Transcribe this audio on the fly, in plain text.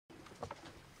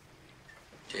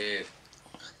Chief.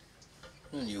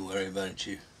 Don't you worry about it,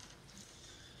 Chief.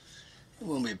 It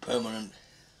won't be permanent.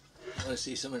 You want to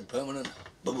see something permanent?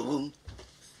 Boom, boom, boom.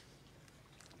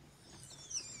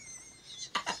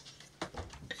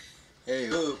 Hey,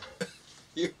 who?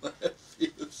 You want to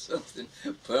feel something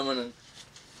permanent?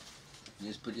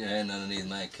 Just put your hand underneath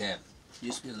my cap.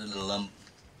 Just be a little lump.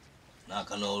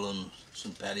 Knock on Olin,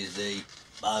 St. Paddy's Day,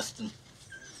 Boston.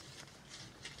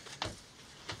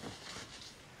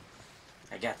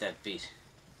 I got that beat.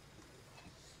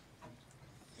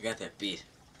 I got that beat.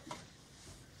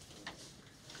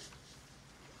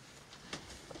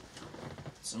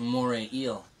 Some moray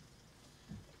eel.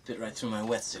 Bit right through my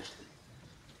wetsuit.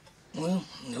 Well,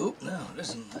 nope, no,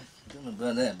 listen, I don't know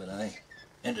about that, but I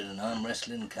entered an arm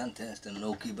wrestling contest in an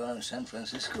Okie bar in San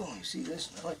Francisco. You see this?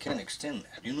 Now I can't extend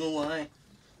that. You know why?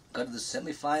 Got to the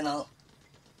semi-final,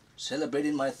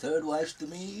 celebrating my third wife's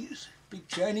demise. Big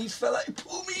Chinese fella, he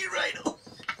pulled me right off.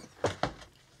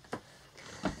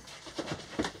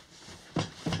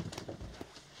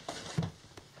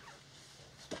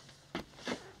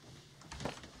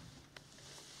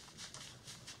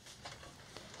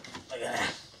 Look at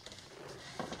that.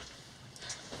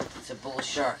 It's a bull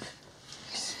shark.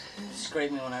 It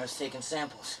scraped me when I was taking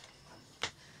samples.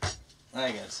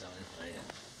 I got something for you.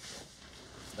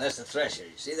 That's the thresher.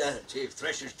 You see that, Chief?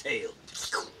 Thresher's tail.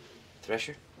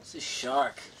 Thresher? It's a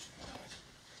shark.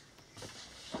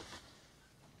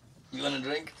 You want a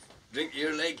drink? Drink to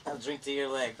your leg? I'll drink to your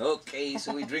leg. Okay,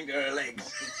 so we drink to our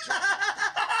legs.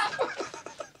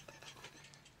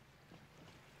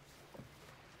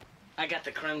 I got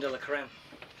the creme de la creme.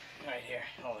 Right here.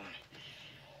 Hold on.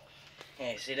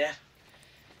 Hey, see that?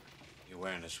 You're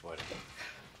wearing a sweater.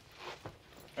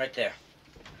 Right there.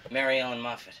 Mary Ellen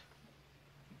Moffat.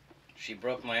 She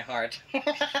broke my heart.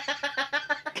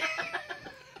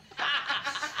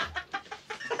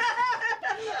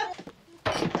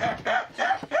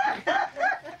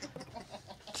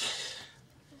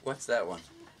 What's that one?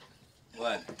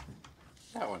 What?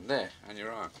 That one there, on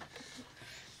your arm.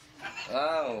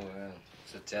 Oh, well,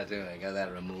 it's a tattoo. I got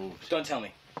that removed. Don't tell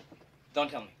me. Don't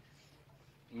tell me.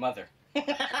 Mother.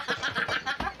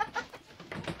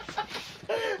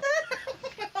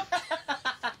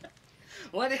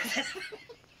 What is it?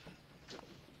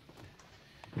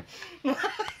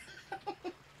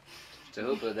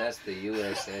 Hooper, that's the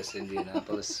U.S.S.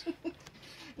 Indianapolis.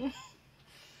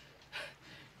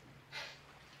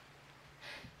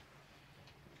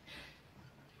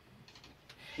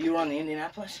 You were on the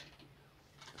Indianapolis?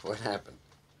 What happened?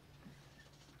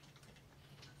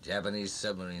 Japanese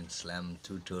submarine slammed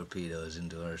 2 torpedoes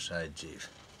into her side, Chief.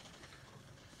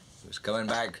 He was coming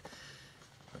back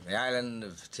from the island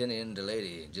of Tinian to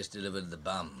Lady, just delivered the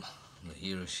bomb, the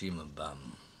Hiroshima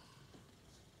bomb.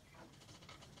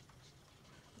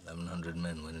 1,100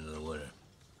 men went into the water.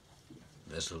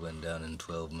 The vessel went down in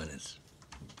 12 minutes.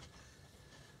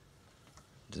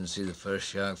 Didn't see the first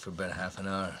shark for about half an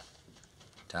hour.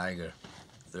 Tiger,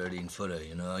 13-footer.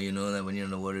 You know that when you're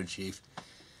in the water, Chief?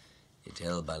 You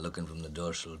tell by looking from the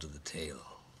dorsal to the tail.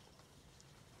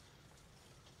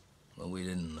 What we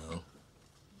didn't know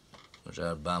was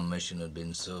our bomb mission had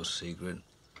been so secret,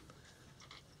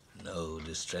 no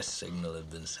distress signal had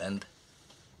been sent.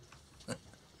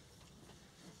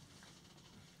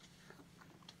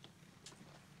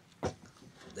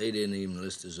 They didn't even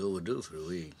list us overdue for a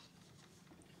week.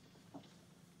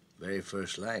 Very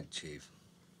first light, Chief.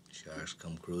 Sharks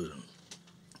come cruising.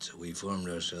 So we formed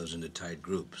ourselves into tight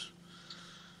groups.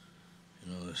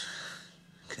 You know, it's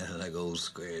kind of like old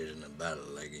squares in a battle,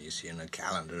 like you see in a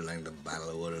calendar, like the Battle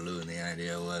of Waterloo, and the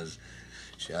idea was,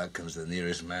 shark comes to the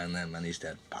nearest man, that man he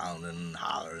starts pounding and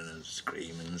hollering and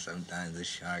screaming. Sometimes the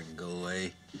shark would go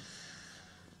away.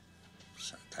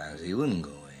 Sometimes he wouldn't go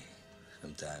away.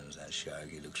 Sometimes that shark,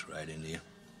 he looks right into you,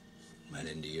 right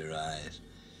into your eyes.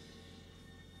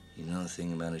 You know the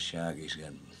thing about a shark, he's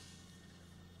got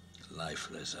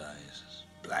lifeless eyes,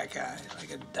 black eyes,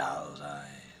 like a doll's eyes.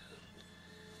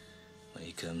 When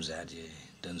he comes at you,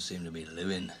 he doesn't seem to be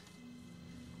living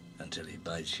until he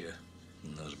bites you.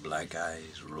 And those black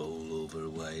eyes roll over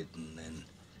white, and then...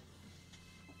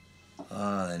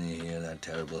 oh, then you hear that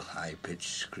terrible high-pitched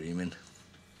screaming.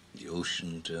 The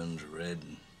ocean turns red,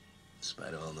 and in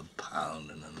spite of all the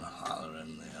pounding and the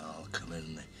hollering, they all come in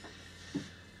and they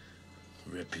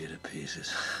rip you to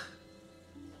pieces.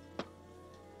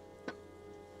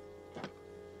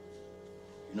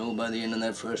 You know, by the end of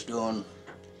that first dawn,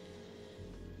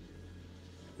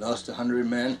 lost 100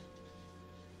 men.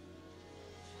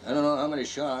 I don't know how many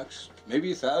sharks, maybe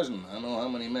 1,000. I don't know how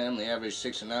many men. They average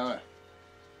 6 an hour.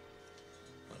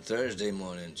 On Thursday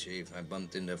morning, Chief, I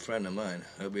bumped into a friend of mine,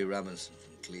 Herbie Robinson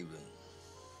from Cleveland.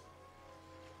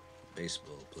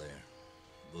 Baseball player,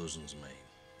 bosun's mate.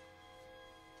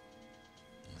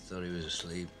 I thought he was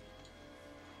asleep.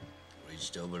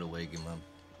 Reached over to wake him up.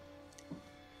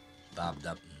 Bobbed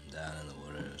up and down in the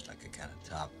water. It was like a kind of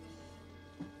top.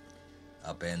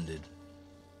 Upended.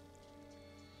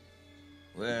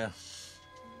 Well,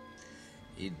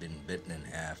 he'd been bitten in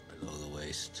half below the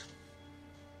waist.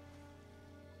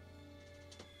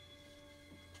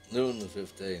 Noon the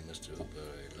 5th day, Mr. Hooper,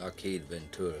 Lockheed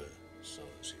Ventura saw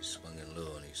us. He swung in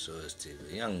low and he saw us too.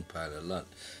 A young pilot, a lot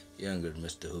younger than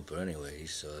Mr. Hooper anyway. He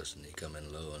saw us and he come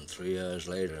in low, and 3 hours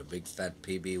later, a big fat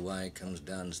PBY comes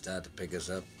down and started to pick us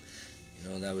up. You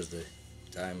know, that was the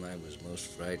time I was most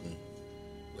frightened,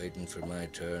 waiting for my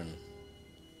turn.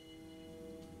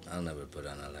 I'll never put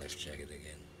on a life jacket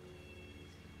again.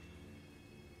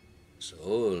 So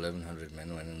 1,100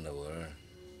 men went in the war.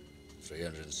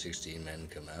 316 men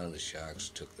come out. The Sharks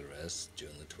took the rest June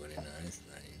the 29th,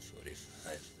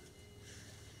 1945.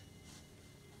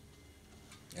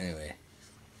 Anyway,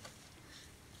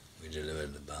 we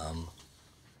delivered the bomb.